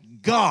with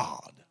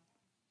God.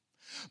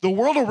 The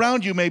world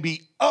around you may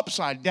be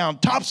upside down,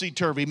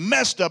 topsy-turvy,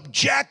 messed up,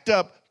 jacked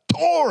up,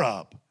 tore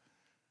up.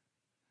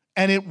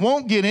 And it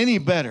won't get any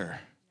better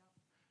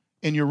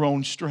in your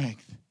own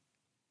strength.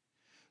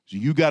 So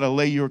you got to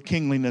lay your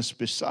kingliness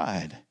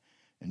beside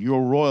and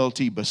your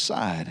royalty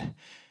beside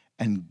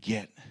and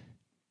get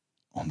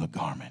on the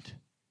garment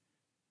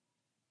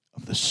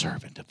of the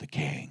servant of the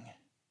king.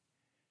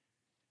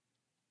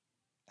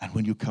 And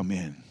when you come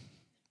in,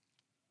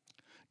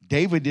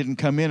 David didn't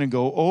come in and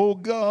go, oh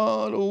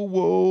God, oh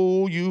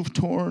woe, you've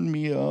torn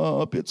me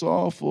up, it's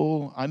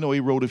awful. I know he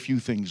wrote a few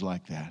things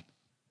like that.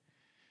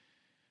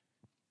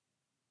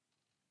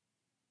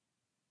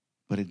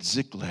 But at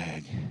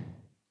Ziklag,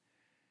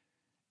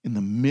 in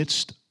the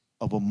midst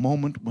of a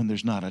moment when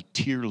there's not a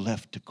tear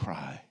left to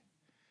cry,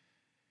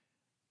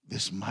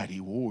 this mighty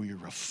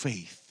warrior of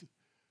faith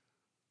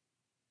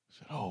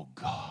said, oh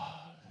God,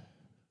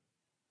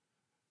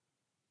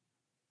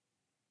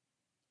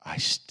 I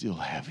still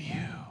have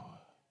you.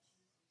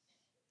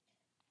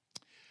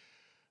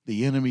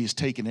 The enemy has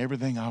taken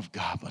everything I've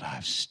got, but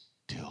I've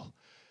still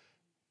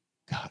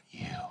got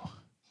you.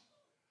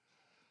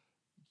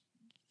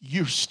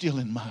 You're still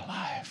in my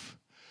life.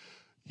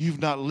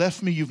 You've not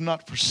left me. You've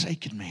not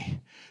forsaken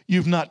me.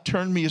 You've not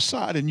turned me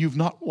aside and you've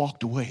not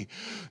walked away.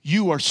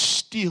 You are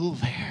still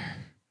there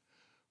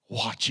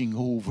watching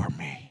over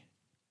me.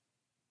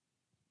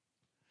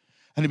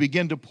 And he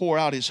began to pour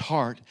out his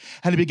heart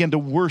and he began to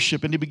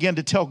worship and he began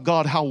to tell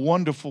God how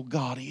wonderful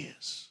God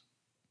is.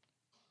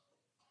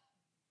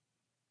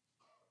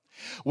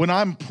 When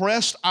I'm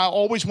pressed, I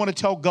always want to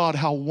tell God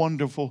how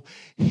wonderful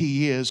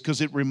He is,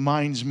 because it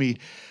reminds me,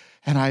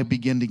 and I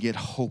begin to get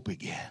hope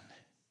again.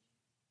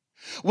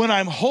 When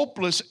I'm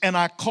hopeless and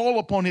I call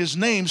upon His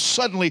name,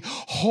 suddenly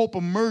hope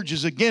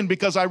emerges again,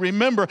 because I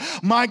remember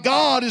my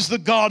God is the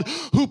God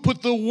who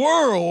put the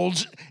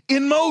worlds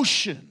in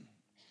motion.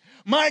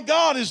 My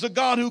God is the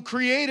God who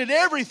created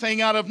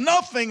everything out of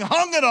nothing,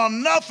 hung it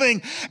on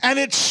nothing, and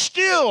it's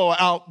still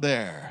out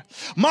there.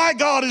 My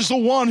God is the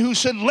one who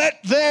said,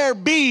 "Let there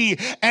be,"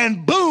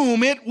 and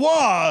boom, it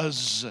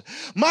was.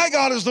 My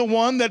God is the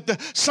one that the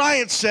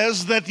science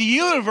says that the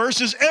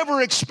universe is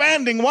ever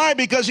expanding. Why?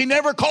 Because He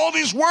never called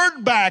His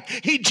word back.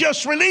 He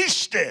just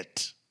released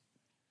it.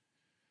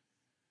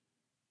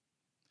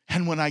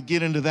 And when I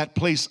get into that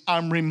place,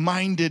 I'm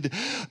reminded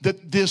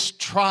that this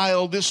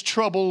trial, this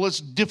trouble,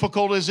 as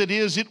difficult as it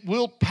is, it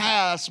will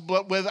pass.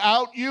 But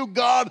without you,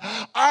 God,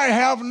 I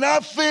have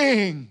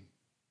nothing.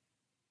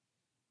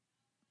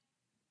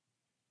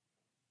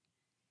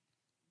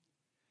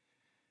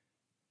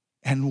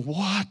 And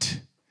what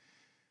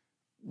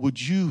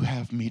would you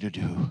have me to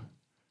do,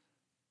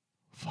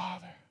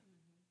 Father?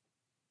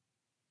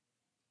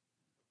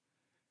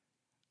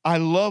 I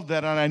love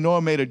that, and I know I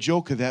made a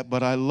joke of that,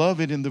 but I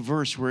love it in the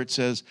verse where it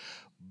says,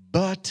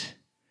 "But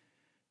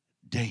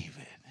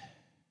David."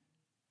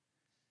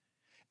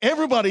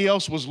 Everybody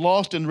else was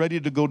lost and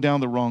ready to go down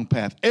the wrong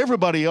path.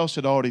 Everybody else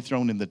had already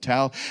thrown in the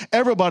towel.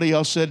 Everybody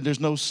else said, "There's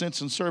no sense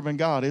in serving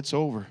God. It's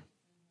over."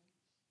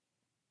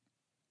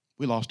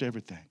 We lost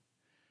everything.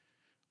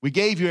 We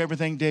gave you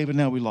everything, David.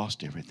 Now we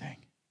lost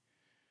everything.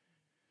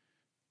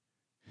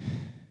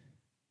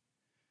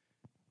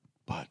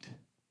 But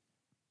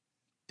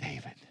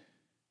David.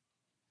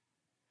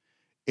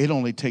 It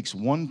only takes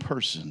one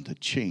person to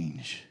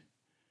change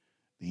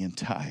the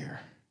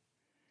entire,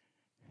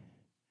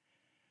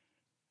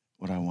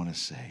 what I want to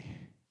say,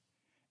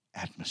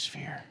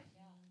 atmosphere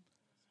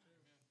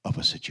of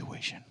a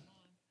situation.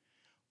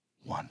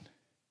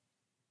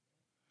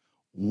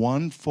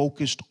 One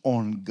focused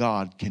on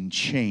God can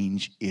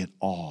change it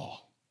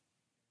all.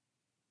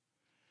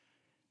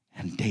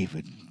 And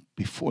David,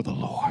 before the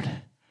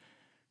Lord,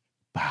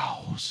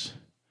 bows,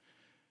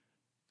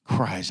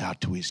 cries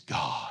out to his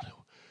God,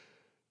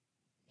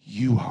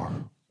 "You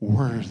are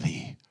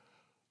worthy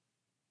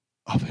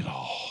of it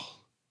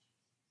all.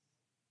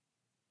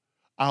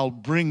 I'll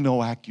bring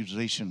no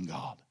accusation,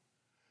 God.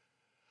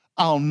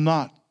 I'll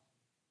not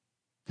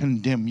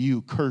condemn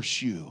you,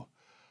 curse you.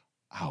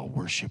 I'll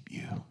worship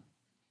you.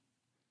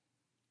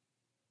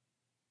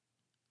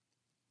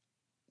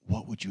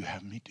 What would you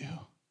have me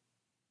do?"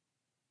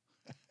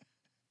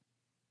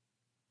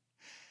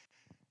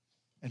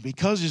 And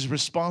because his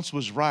response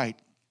was right,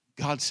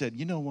 God said,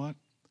 "You know what?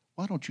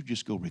 Why don't you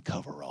just go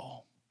recover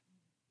all?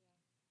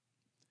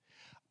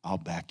 I'll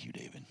back you,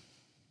 David.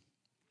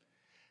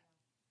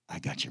 I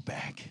got your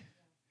back.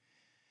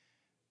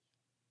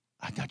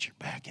 I got your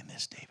back in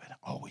this, David. I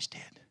always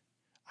did.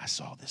 I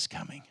saw this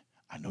coming.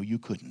 I know you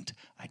couldn't.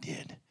 I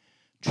did.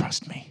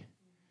 Trust me."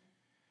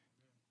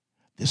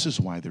 This is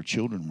why their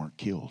children weren't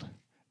killed.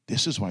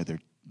 This is why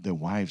their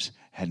wives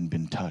hadn't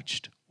been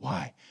touched.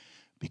 Why?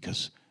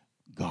 Because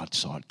God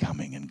saw it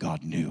coming, and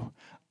God knew,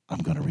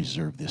 I'm going to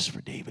reserve this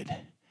for David.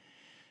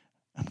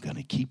 I'm going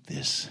to keep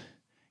this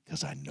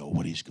because I know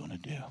what he's going to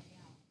do.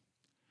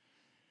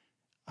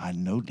 I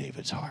know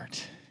David's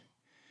heart,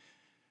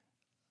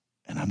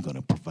 and I'm going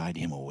to provide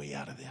him a way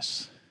out of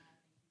this.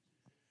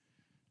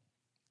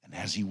 And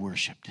as he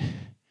worshiped,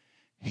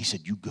 he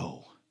said, "You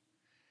go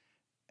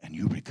and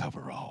you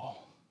recover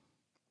all."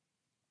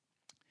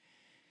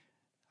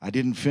 I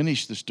didn't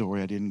finish the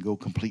story. I didn't go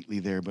completely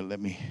there, but let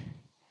me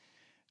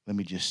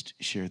just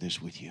share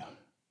this with you.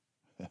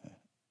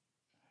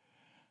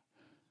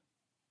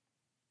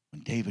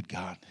 When David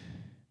got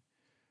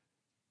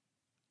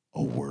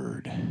a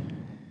word,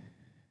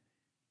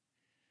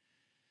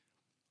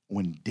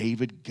 when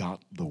David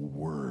got the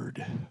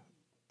word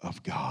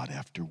of God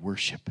after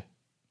worship,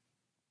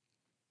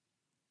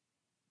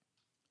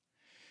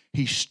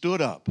 he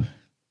stood up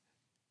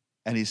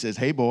and he says,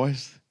 "Hey,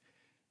 boys,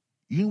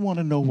 you want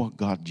to know what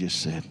God just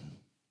said?"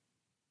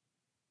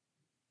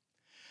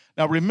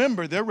 Now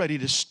remember, they're ready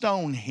to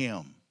stone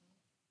him.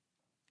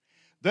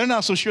 They're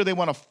not so sure they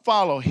want to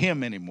follow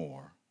him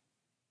anymore.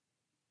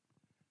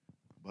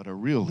 But a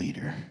real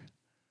leader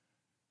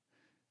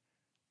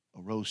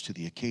arose to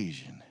the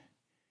occasion.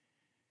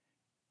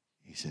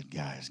 He said,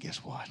 "Guys, guess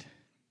what?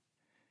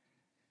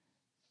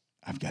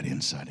 I've got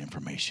inside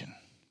information.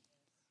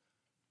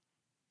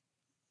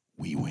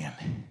 We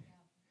win."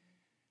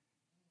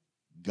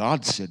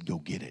 God said, "Go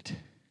get it."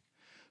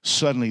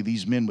 Suddenly,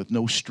 these men with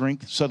no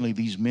strength, suddenly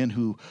these men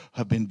who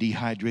have been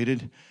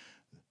dehydrated,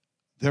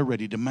 they're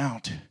ready to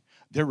mount.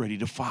 They're ready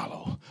to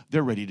follow.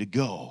 They're ready to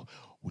go.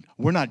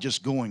 We're not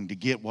just going to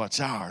get what's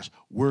ours.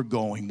 We're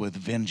going with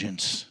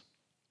vengeance.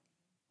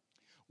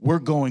 We're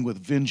going with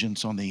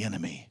vengeance on the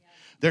enemy.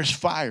 There's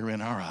fire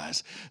in our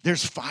eyes.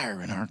 There's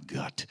fire in our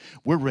gut.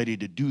 We're ready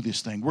to do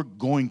this thing. We're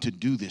going to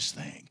do this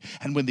thing.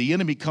 And when the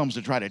enemy comes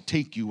to try to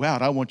take you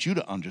out, I want you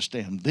to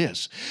understand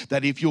this,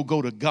 that if you'll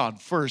go to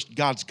God first,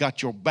 God's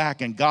got your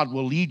back and God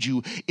will lead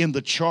you in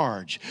the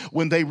charge.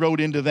 When they rode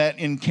into that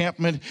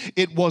encampment,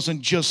 it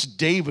wasn't just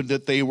David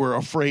that they were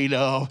afraid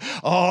of.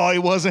 Oh, it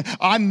wasn't.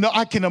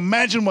 I can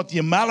imagine what the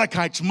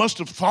Amalekites must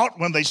have thought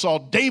when they saw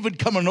David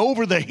coming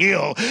over the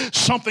hill.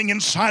 Something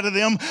inside of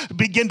them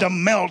began to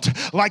melt,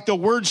 like the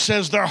word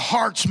says, their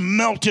hearts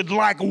melted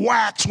like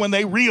wax when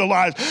they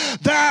realized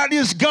that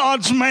is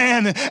God's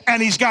man,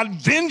 and he's got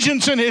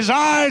vengeance in his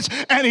eyes,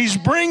 and he's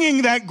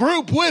bringing that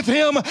group with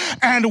him,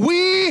 and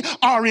we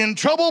are in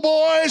trouble,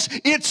 boys.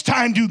 It's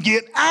time to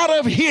get out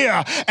of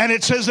here. And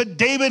it says that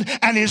David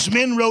and his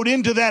men rode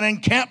into that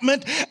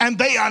encampment, and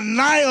they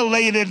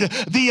annihilated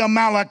the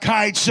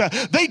Amalekites.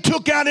 They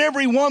took out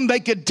everyone they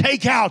could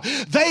take out.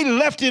 They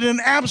left it in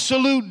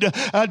absolute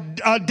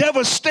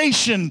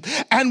devastation.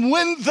 And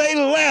when they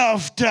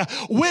left,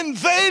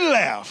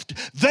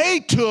 they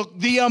took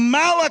the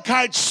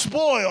Amalekite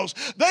spoils.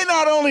 They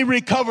not only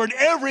recovered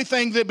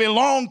everything that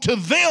belonged to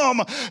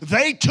them,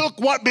 they took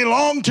what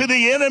belonged to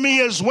the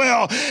enemy as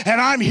well.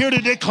 And I'm here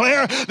to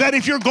declare that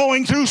if you're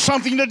going through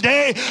something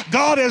today,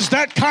 God has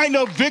that kind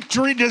of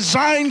victory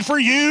designed for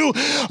you.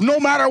 No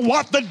matter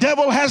what the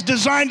devil has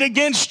designed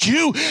against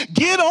you,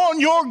 get on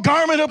your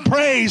garment of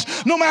praise.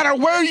 No matter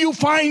where you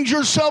find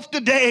yourself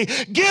today,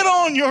 get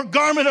on your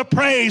garment of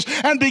praise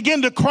and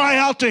begin to cry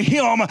out to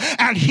him,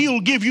 and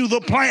he'll give you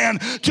the plan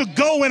to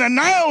go and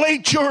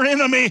annihilate your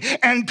enemy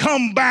and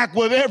come back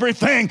with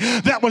everything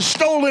that was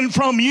stolen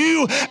from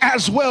you,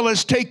 as well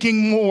as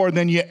taking more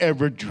than you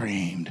ever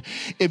dreamed.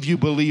 If you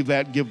believe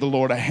that, give the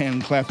Lord a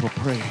hand clap of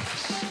praise.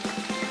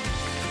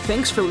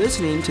 Thanks for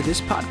listening to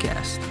this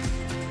podcast.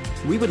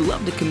 We would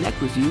love to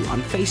connect with you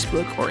on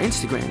Facebook or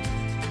Instagram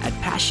at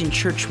Passion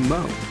Church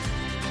Mo.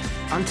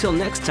 Until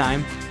next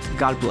time,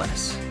 God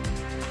bless.